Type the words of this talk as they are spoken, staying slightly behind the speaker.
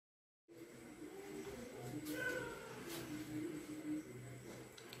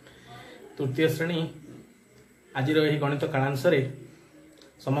तृतीय श्रेणी आज गणित कालांश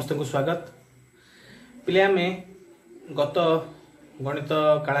समस्त को स्वागत। पिले आमे गत गणित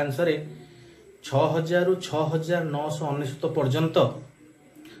कालांश 6000 रु 6999 पर्यंत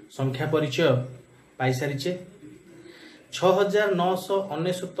संख्या परिचय पाई सारीचे।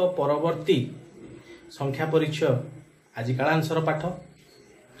 6999 परवर्ती संख्या परिचय आज कालांशर पाठ।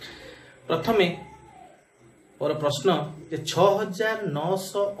 प्रथमे और प्रश्न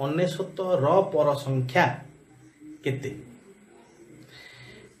 6999 पर संख्या केते?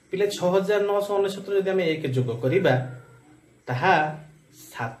 पिले 6999 यदि आमे एक जोग करिबा ताहा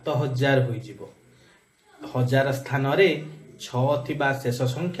 7000 होई जिवो। 1000 स्थान रे 6 थिबा शेष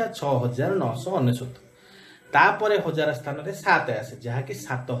संख्या 6999। तापरे 1000 स्थान रे 7 आसे जहा कि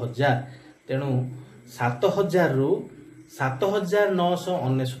 7000। तेणु 7000 रु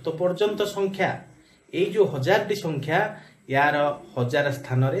 7999 पर्यंत संख्या ये जो 1000 टी संख्या यार 1000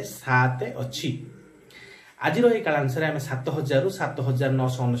 स्थान रे 7 अच्छी। आज ये कालांश आम 7000 रु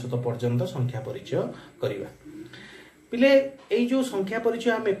 7999 पर्यंत संख्या परिचय करवा। पिले ये जो संख्या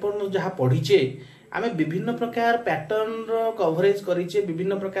परिचय आम एपर्यंत जहाँ पढ़ीचे आम विभिन्न प्रकार पैटर्न रो कवरेज करिचे,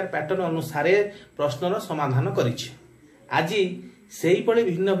 विभिन्न प्रकार पैटर्न अनुसार प्रश्नर समाधान करिचे। आज से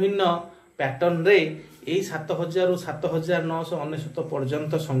भिन्न भिन्न पैटर्न रे यही 7000 रु 7999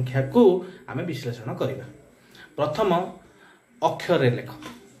 पर्यंत संख्या को आम विश्लेषण करवा। प्रथम अक्षर लेख।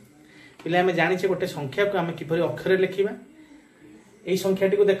 पिले आम जाने गोटे संख्या को आम किपरि अक्षर लिखा। यही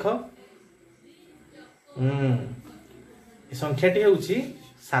संख्याटी को देख, संख्याटी हूँ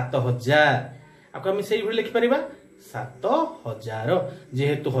 7000। आपको आम से लिखिपर 7000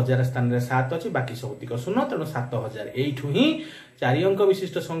 जेहेतु 1000 स्थान में 7 अच्छी बाकी सबतिक 0। तेणु 7000 एठू ही 4 अंक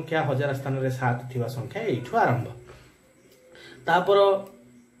विशिष्ट संख्या 1000 स्थान में 7 थिबा संख्या एठू आरंभ। तापर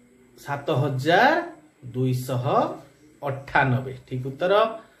 7298 ठीक उत्तर।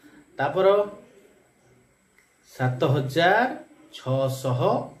 तापर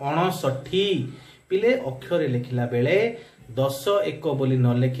 7659। पिले अक्षर लिखिला बेले 10 1 बोली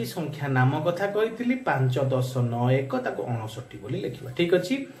न लिखि संख्या नाम कथा कही 5 10 9 1 ताको 59 बोली लिखा। ठीक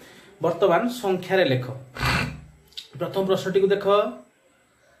अच्छी। वर्तमान संख्यार लेख। प्रथम प्रश्नटी को देख,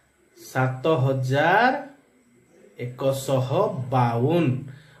 7152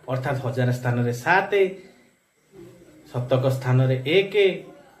 अर्थात 1000 स्थान में 7, शतक स्थान में 1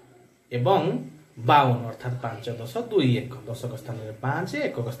 एवं 52 अर्थात 5 10 2 1, दशक स्थान में 5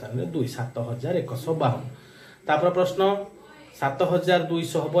 एकक स्थान में 2, 7152। तापर प्रश्न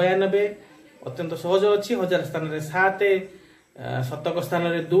 7292 अत्यंत सहज अच्छी। 1000 स्थान में 7, शतक स्थान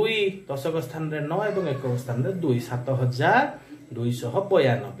में 2, दशक स्थान में 9 और एकक स्थान में 2,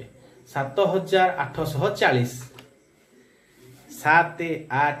 7292। 7840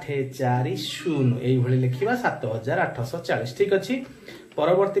 7840 यही लिखा 7840। ठीक अच्छी।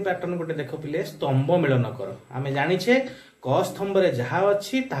 परवर्ती पैटर्न गोटे देख पिले, स्तंभ मिलन कर। आम जाने क स्तंभ जहाँ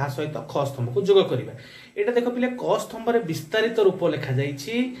अच्छी ता सहित ख स्तंभ को जोग करवा। यहाँ देख पिले क स्तंभ विस्तारित रूप लिखा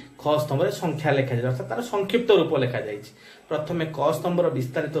जाइए, ख स्तंभ संख्या लिखा जाए अर्थात तार संक्षिप्त रूप लिखा जाइए। प्रथमे क स्तंभ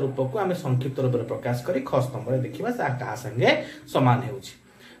विस्तारित रूप को आम संक्षिप्त रूप में प्रकाश करी ख स्तंभ देखा क्या संगे समान हो।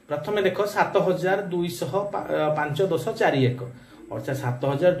 प्रथमे देख 7205 5 10 4 1 अर्थात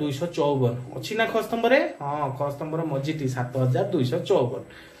 7254 अच्छी ना ख स्तंभ। हाँ ख स्तंभ मझीटी 7254।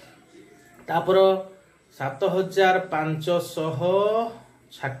 तापर 7562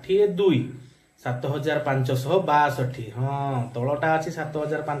 7562। हाँ तलटा अच्छी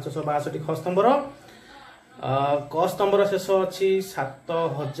 7562 ख स्तंभ। क स्तंभ शेष अच्छी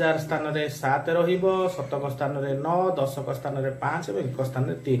 7000 स्थान में 7 शतक स्थान में 9, दशक स्थान में 5 और एक स्थान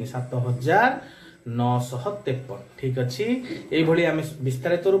में 3, 7953। ठीक अच्छी। यही आम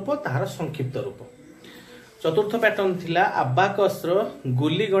विस्तारित रूप तार संक्षिप्त रूप। चतुर्थ पैटर्न थिला अबाकस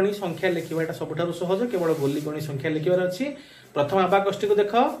गोली गणी संख्या लिखा। सबुठारु सहज केवल गोली गणी संख्या लिखार अच्छी। प्रथम अबाकस टी को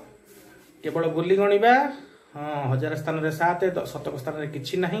देख, केवल गोली गणिबा। हाँ 1000 स्थान में 7, शतक स्थान में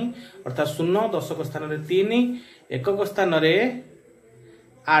किछि नहीं अर्थात 0, दशक स्थान में 3, एकक स्थान में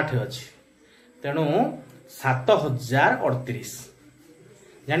 8 अच्छी। तेणु 7038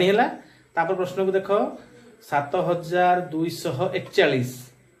 जानी है। तापर प्रश्न को देख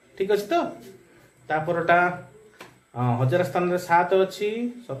 7241। ठीक अच्छे। तो तापरटा 1000 स्थान में 7 अच्छी,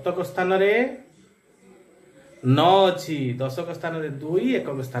 शतक स्थान में 9 अच्छी, दशक स्थान में 2,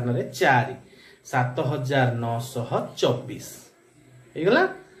 एकक स्थान में 4, 7924 गला।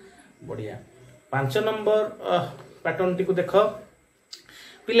 बढ़िया। 5 नंबर पैटर्न टी को देख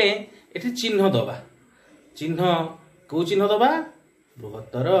पिले, ये चिन्ह दबा। चिन्ह को चिन्ह दबा?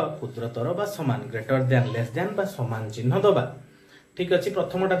 बृहत्तर क्षुद्रतर बा समान, ग्रेटर देन लेस देन बा समान चिन्ह दबा। ठीक अच्छे।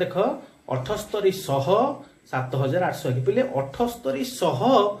 प्रथमटा देख 7800 7800 पिले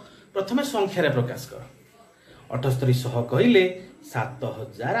 7800 प्रथमे संख्यार प्रकाश कर 7800 कहले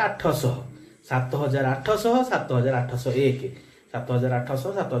 7800 7800 7801 7800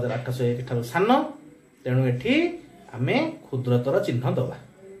 7801 ठाରୁ ସାନ ତେଣୁ ଏଠି ଆମେ क्षुद्रतर चिन्ह दबा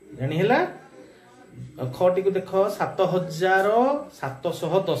जानी है खटी को देख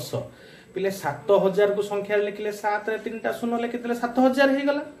 7710 पिले 7000 को संख्या लिखिले 7 रे 3टा शून्य लिखिले 7000 हो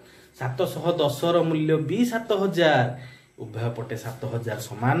गला 710 रो मूल्य भी 7000 उभय पटे 7000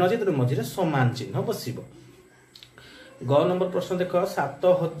 समान अछि त मझिरे समान चिन्ह बसिबो। ग नंबर प्रश्न देख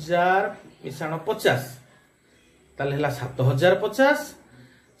 7000 मिसाण 50 ताले हला 7050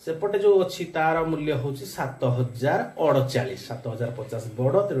 सेपटे जो अच्छी तार मूल्य हूँ 7048 7050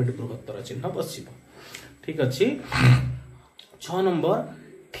 बड़ तेरे बृहत्तर चिन्ह बस ठीक अच्छे। 6 नंबर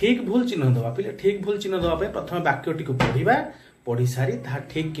ठीक भूल चिन्ह दवा पे ठीक भूल चिन्ह दवा प्रथम वाक्यटी को पढ़ा पढ़ी सारी ता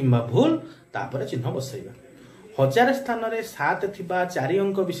ठीक किंबा भूल तापर चिन्ह बसैबा। 1000 स्थान में 7 थिबा 4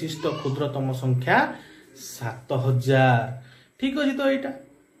 अंक विशिष्ट क्षुद्रतम संख्या 7000 ठीक अच्छे। तो यहाँ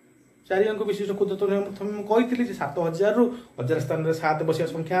 4 अंक विशिष्ट क्षुद्रतम प्रथम कही 7000 रु 1000 स्थान में 7 बसिया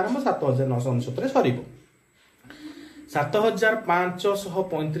संख्या आरंभ 7999 सर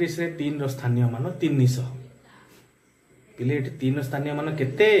 7535 रे 3 स्थानीय मान 300 पिले 3 स्थानीय मान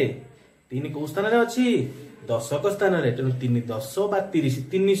केते 3 को स्थान रे अछि 10 को स्थान रे तेणु 3 10 बा 30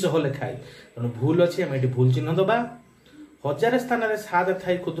 300 लिखाई तेणु भूल अछि हम एठी भूल चिन्ह दबा। 1000 स्थान रे 7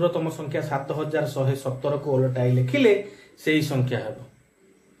 थाई क्षुद्रतम संख्या 7117 को उल्टाई लिखिले सेही संख्या हेबो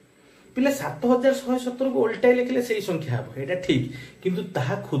पिले 7117 को उल्टाई लिखिले सेही संख्या हेबो एटा ठीक किंतु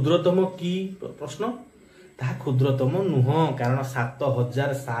ताहा क्षुद्रतम की प्रश्न ताहा क्षुद्रतम नुह कारण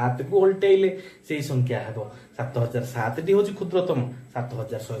 7007 को उल्टाइले सेही संख्या हेबो 7007 टी होची क्षुद्रतम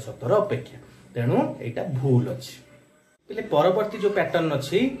 7117 अपेक्षा तेणु एटा भूल अछि। पिले परवर्ती जो पैटर्न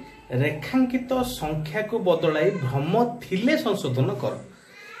अछि रेखांकित संख्या को बदलाई भ्रम थिले संशोधन कर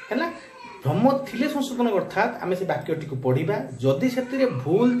हैला भ्रम थिले संशोधन अर्थात आमे से वाक्यटी को पढ़िबा जदि सेतिरे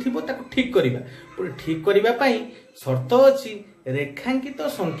भूल थिबो ताको ठीक करिबा ठीक करिबा पई शर्त अछि रेखांकित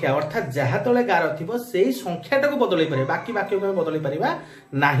संख्या अर्थात जहा तले गार थिबो सेही संख्याटा को बदलाई पारे बाकी वाक्य को बदलाई परिबा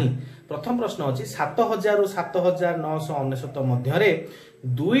नाही। प्रथम प्रश्न अछि 7000 रु 7999 मध्य रे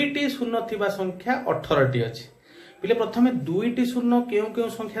दुईटी शून्य थिबा संख्या 18 टी अछि पिले प्रथमे दुईटी शून्य केउ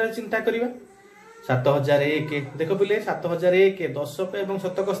संख्या चिंता करिबा 7001 देख पिले 7001 दशक एवं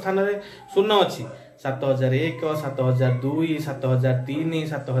शतक स्थान रे शून्य अछि 7001 7002 7003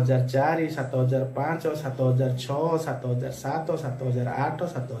 7004 7005 7006 7007 7008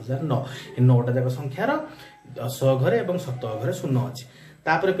 7009 ए 9टा जाक संख्यार 10 घरे एवं शतक घरे शून्य अछि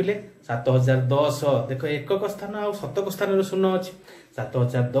तापर पिले 7010 देख एकक स्थान आ शतक स्थान रे शून्य अछि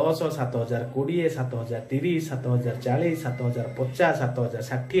 7010 7020 7030 7040 7050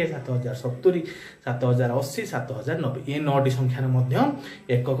 7060 7070 7080 7090 ये 9टी संख्यार मध्य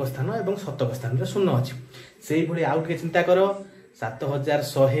एकक स्थान एवं शतक स्थान रे शून्य अछि सेही भली आउट के चिंता करो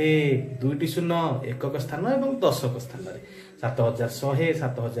 7100 दुईटी शून्य एकक स्थान एवं दशक स्थान रे 7100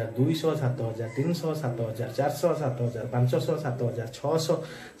 7200 7300 7400 7500 7600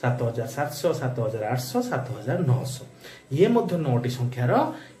 7700 7800 7900 ये मध्य 9टी संख्यार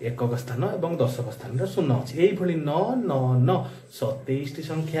एकक स्थान एवं दशक स्थान रे शून्य अछि एही भली 999 27 टी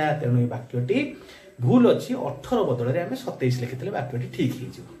संख्या तेणु ए वाक्यटी भूल अछि 18 बदल रे हमें 27 लिखितले वाक्यटी ठीक हे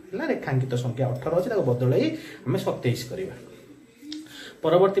जिवो हला रेखांकित संख्या 18 अछि ताको बदलई हमें 27 करिबा।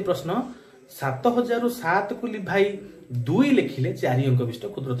 परवर्ती प्रश्न 7000 रु 7 को लिभाई 2 लिखिले 4 अंक विशिष्ट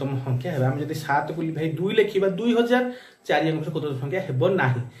क्षुद्रतम संख्या हेबा हम जदि 7 को लिभाई 2 लिखिबा 2000 4 अंक विशिष्ट क्षुद्रतम संख्या हेबो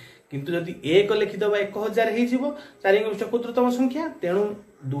नाही किंतु जदि 1 लिखिदबा 1000 हे जिवो 4 अंक विशिष्ट क्षुद्रतम संख्या तेणु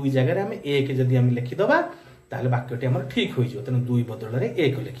 2 जगह रे हम 1 जदि हम लिखिदबा ताले वाक्यटी हमर ठीक होई जिवो तेणु 2 बदल रे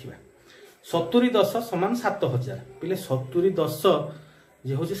 1 लिखिबा। 70 10 समान 7000 पिले 70 10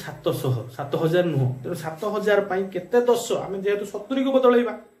 जे होची 700 7000 नुह तेणु 7000 पई केते 10 हम जेहेतु 70 को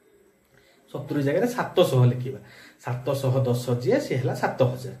बदलैबा 70 जगह रे 700 लिखिबा 710 जे से हला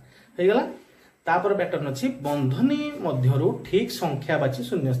 7000 हे गला। तापर पैटर्न अछि बंधनी मध्यरु ठीक संख्या बाची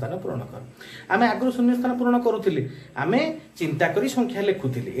शून्य स्थान पूर्ण कर आमे आगु शून्य स्थान पूर्ण करूथिली आमे चिंता करी संख्या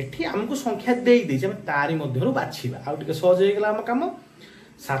लिखुथिली एठी हमकु संख्या देई दै जे हम तारी मध्यरु बाछिबा आ टिके सहज हे गला हम काम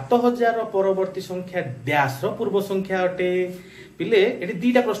 7000 रो परवर्ती संख्या डैश रो पूर्व संख्या अटे पिले एठी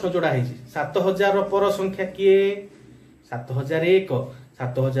दीटा प्रश्न जोड़ा है 7000 रो पर संख्या किए 7001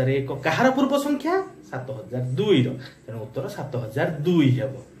 7001 कहार पूर्व संख्या 7002 रो तेणु उत्तर 7002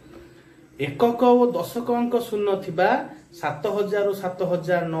 हेबो। एकक और दशक अंक शून्य थिबा 7000 रु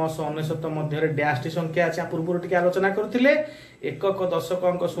 7999 मध्य रे डैश टी संख्या अछि पूर्व टिके आलोचना करथिले एकक दशक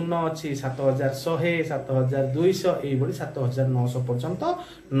अंक शून्य अछि 7100 7200 एई बडी 7900 पर्यंत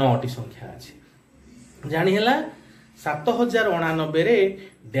 9 टी संख्या अछि जानि हैला 7089 रे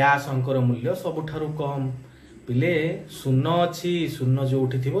डैश अंकर मूल्य सबुठारु कम पिले 0 अच्छी 0 जो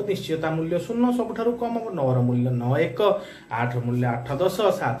निश्चितता मूल्य 0 सबुठारु कम हम 9 मूल्य 91 8 मूल्य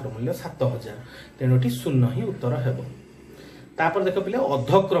 810 7 मूल्य 7000 तेणु 0 ही उत्तर हेबो। तापर देख पिले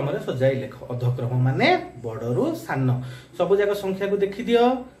अधक्रम रे सजाई लेख अधक्रम माने बड़रू सान सब जाक संख्या को देखि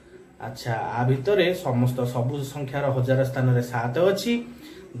दियो। अच्छा आ भितरे समस्त सबु संख्यार हजार स्थान रे 7 अछि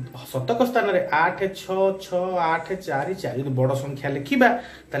शतक स्थान रे 8 6 6 8 4 4 यदि बड़ संख्या लिखिबा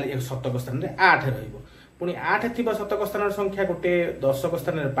ताले शतक स्थान रे 8 रहइबो पुणी 8 थिबा शतक स्थान संख्या गोटे दशक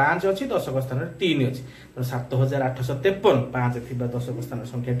स्थान रे 5 अछि दशक स्थान रे 3 अछि 7853 5 थिबा दशक स्थान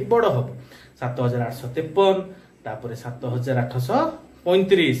संख्याटी बड़ हबो 7853 तापर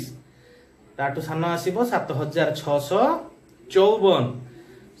 7835 ताटू सान आसीबो 7654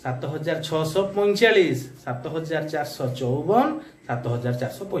 7645 7454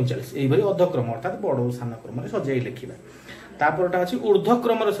 7445 एई भली अधक्रम अर्थात बड़ सान क्रम रे सजाई लेखिबा। तापरटा अछि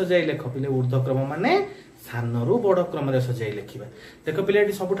ऊर्ध्वक्रम रे सजाई लेख पिले ऊर्ध्वक्रम माने सानरू बड़ क्रम रे सजाई लेखिबा। देख पिले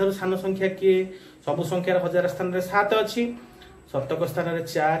एटी सबुठारु सान संख्या के सबु संख्यार हजार स्थान रे 7 अछि शतक स्थान रे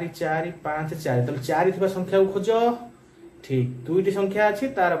 4 4 5 4 तले 4 थिबा संख्या को खोज ठीक दुईटी संख्या अछि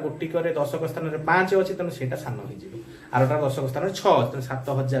तार गोटिकरे दशक स्थान रे 5 अछि तने सेटा सान होई जिवो आरटा दशक स्थान रे 6 तने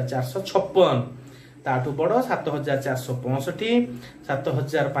 7456 ताठू बड़ 7465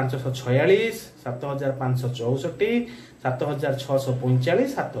 7546 7564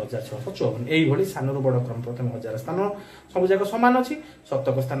 7645 7654 एई भली सानरू बड़ क्रम प्रथम हजार स्थान सब जाक समान अछि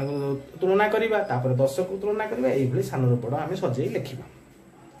शतक स्थान को तुलना करिबा तापर दशक को तुलना करिबा एई भली सानरू बड़ आमे सजेई लेखिबा।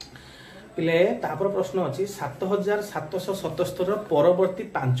 पिले तापर प्रश्न अछि 7777 र परवर्ती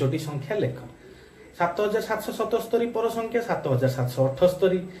पांचटी संख्या लेख 7777 पर संख्या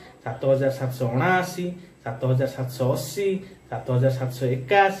 7778 7779 7780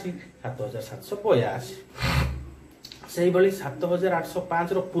 7781 7782 से ही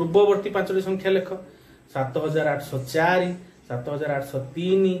 7805 रो पूर्ववर्ती पांचटी संख्या लेख 7804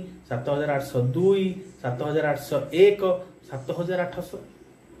 7803 7802 7801 7800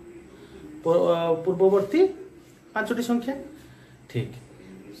 पूर्ववर्ती पांचटी संख्या ठीक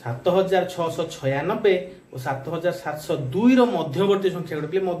 7696 और 7702 रो मध्यवर्ती संख्या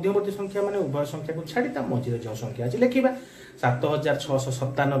गोटे मध्यवर्ती संख्या माने उभय संख्या को छाड़ी ता मझिरे जो संख्या अछि लेखिबा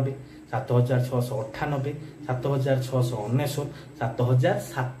 7697 7698 7699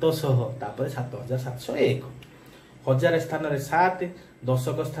 7700 तापर 7701 हजार स्थान रे 7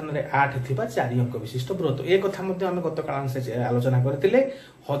 दशक स्थान रे 8 थिबा 4 अंक विशिष्ट बृहत ए कथा मध्ये हम गत काल से आलोचना करथिले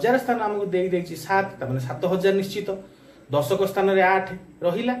हजार स्थान हमकु देई देछि 7 त माने 7000 निश्चित दशक स्थान रे 8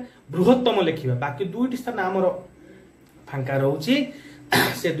 रहिला बृहत्तम लेखिबा बाकी दुईटी स्थान हमर फांका रहउची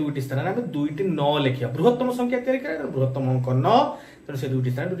से दुईटी स्थान हम दुईटी 9 लेखिबा बृहत्तम संख्या तयारी करे बृहत्तम अंक 9 त से दुईटी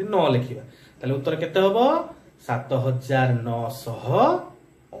स्थान दुईटी 9 लेखिबा ताले उत्तर केते हबो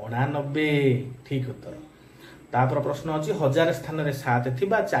 7989 ठीक उत्तर। तापर प्रश्न अछि हजार स्थान रे 7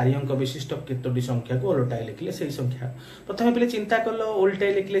 थिबा 4 अंक विशिष्ट केतोटी संख्या को उल्टाई लिखले सेही संख्या प्रथमे पहिले चिंता करलो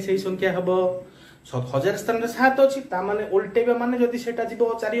उल्टाई लिखले सेही संख्या हबो हजार स्थान रे 7 अछि ता माने उल्टेबे माने जदि सेटा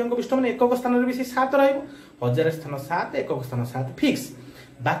जिवो 4 अंक विशिष्ट माने एकक स्थान रे भी 7 रहइबो हजार स्थान 7 एकक स्थान 7 फिक्स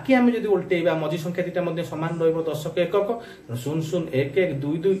बाकी आमे जदि उल्टेबा मझी संख्या दिटा मध्ये समान रहइबो दशक एकक 00 11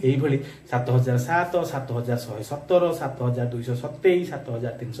 22 एई भली 7007 7117 7227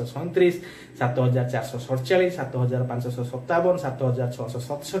 7337 7447 7557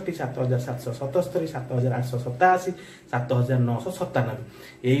 7667 7777 7887 7997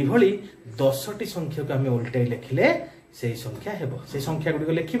 एई भली 10टी संख्या को आमे उल्टाई लेखिले सेही संख्या हेबो से संख्या गुडी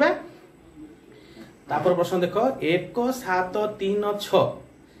को लेखिबा। तापर प्रश्न देखो 1736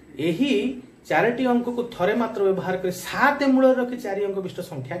 एही 4टी अंक को थरे मात्र व्यवहार कर 7 मूल रखि 4 अंक विशिष्ट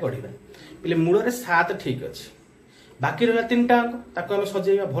संख्या गढ़िबा पिले मूल रे 7 ठीक अछि बाकी रहला 3टा अंक ताको हम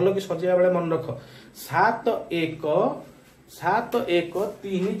सजेइबा भलो कि सजेइबा बेले मन रख 7 1 7 1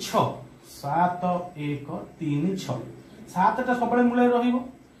 3 6 7 1 3 6 7टा सबले मूल रहिबो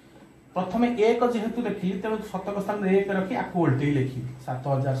प्रथमे 1 जेहेतु लिखिली तेणु शतक स्थान रे 1 रखि आको उल्टी लिखि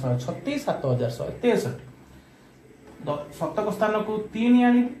 7136 7163 शतक स्थान को 3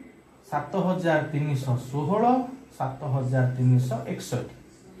 आनी 7316 7361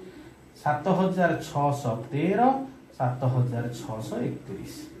 7613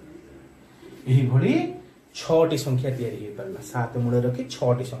 7631 एही भली 6टी संख्या तयारी होई परला 7 मूल रखि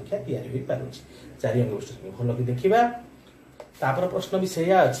 6टी संख्या तयारी होई पारुछि 4 अंक विशिष्ट संख्या भलो कि देखिबा। तापर प्रश्न भी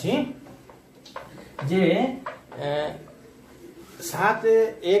सेया अछि जे 7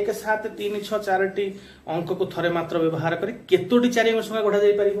 1 7 3 6 4टी अंक को थरे मात्र व्यवहार करी केतोटी 4 अंक संख्या गढ़ा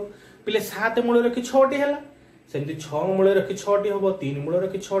जाई परिबो पिले 7 मूल रखि 6टी हला सेमति 6 मूल रखि 6टी हबो 3 मूल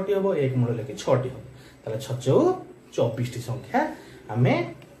रखि 6टी हबो 1 मूल रखि 6टी हबो ताले 6 4 24 संख्या आमे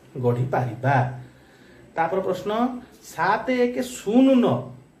गढ़ी पारिबा। तापर प्रश्न 7 1 0 9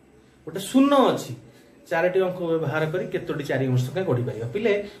 गोटे 0 अछि 4टी अंक व्यवहार करी केतोटी 4 अंक संख्या गढ़ी पारिबा।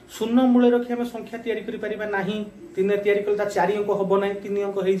 पिले 0 मूले रखि आमे संख्या तयारी करि पारिबा नाही। 3 तयारी कले 4 अंक हबो नाही 3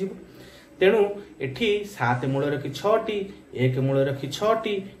 अंक हेइ जिवो। तेणु एठी 7 मूले रखि 6टी 1 मूले रखि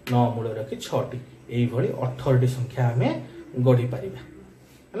 6टी 9 मूले रखि 6टी एई भली 18टी संख्या आमे गढ़ी पारिबा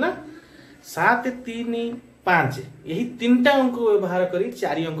हला। 7 3 5 यही 3टा अंक व्यवहार करी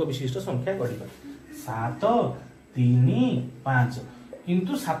 4 अंक विशिष्ट संख्या गढ़ी पारिबा। 7 3 5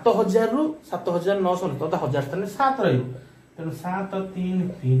 किंतु 7000 रु 7900 तो 1000 स्थान 7 रहिबो। तेणु 7 3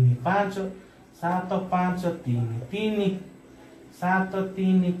 3 5 7 5 3 3 7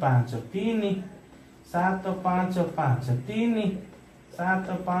 3 5 3 7 5 5 3 7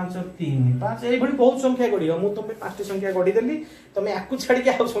 5 3 5 एई भली बहुत संख्या गढ़ियो। मु तुम 5टी संख्या गढ़ी देली तमे आकु छाडी के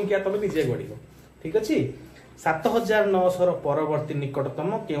आ संख्या तमे निजे गढ़ियो। ठीक अछि। 7900 रो परवर्ती निकटतम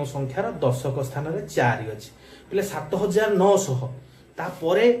केउ संख्यार दशक स्थान रे 4 अछि। पले 7900 ता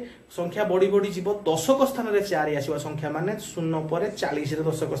परे संख्या बड़ी बड़ी जीवो दशक स्थान रे 4 आसीबा संख्या माने 0 परे 40 रे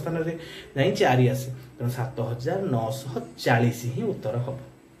दशक स्थान रे जाई 4 आसे। त 7940 ही उत्तर हबो।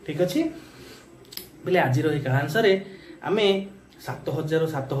 ठीक अछि। पले आज रो आंसर रे आमे 7000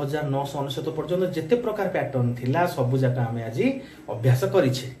 7999 पर्यंत जेते प्रकार पैटर्न थिला सब जगह आमे आज अभ्यास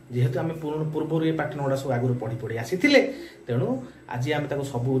करिछे। जेहेतु आमे पूर्व ये पैटर्न गुडा सब आगु पढ़ी पढ़ी आसीथिले तेणु आज आमे ताको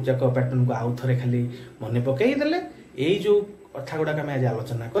सब जगह पैटर्न को आउ थरे खाली मने पकई देले एई जो कथा गुडा आमे आज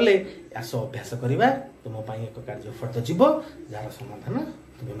आलोचना कले आसो अभ्यास करिबा। तुम पई एक कार्य फर्द जीवो जार समाधान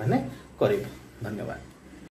तुमे माने करिबो। धन्यवाद।